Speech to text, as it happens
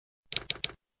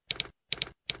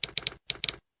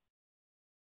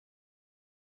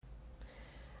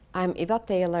I'm Eva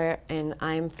Taylor and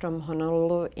I'm from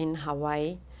Honolulu in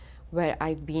Hawaii, where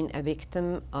I've been a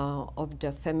victim of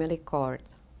the family court.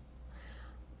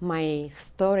 My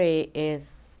story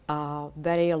is a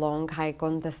very long, high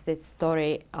contested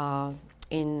story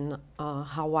in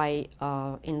Hawaii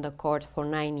in the court for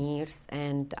 9 years,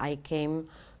 and I came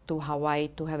to Hawaii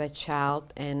to have a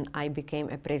child, and I became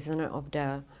a prisoner of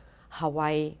the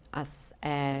Hawaii as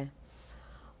a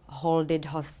hold it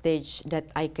hostage that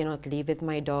I cannot live with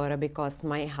my daughter because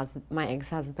my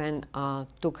ex-husband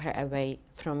took her away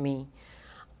from me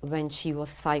when she was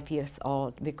 5 years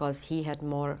old because he had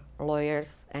more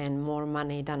lawyers and more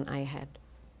money than I had.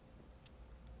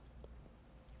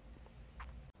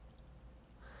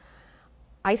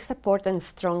 I support and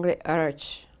strongly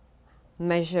urge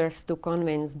measures to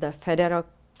convince the federal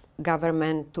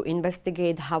government to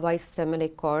investigate Hawaii's family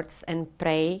courts and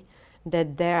pray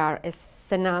that there are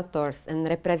senators and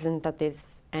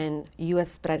representatives and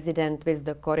US president with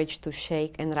the courage to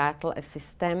shake and rattle a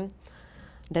system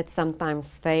that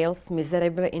sometimes fails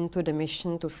miserably into the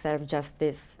mission to serve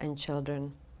justice and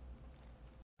children.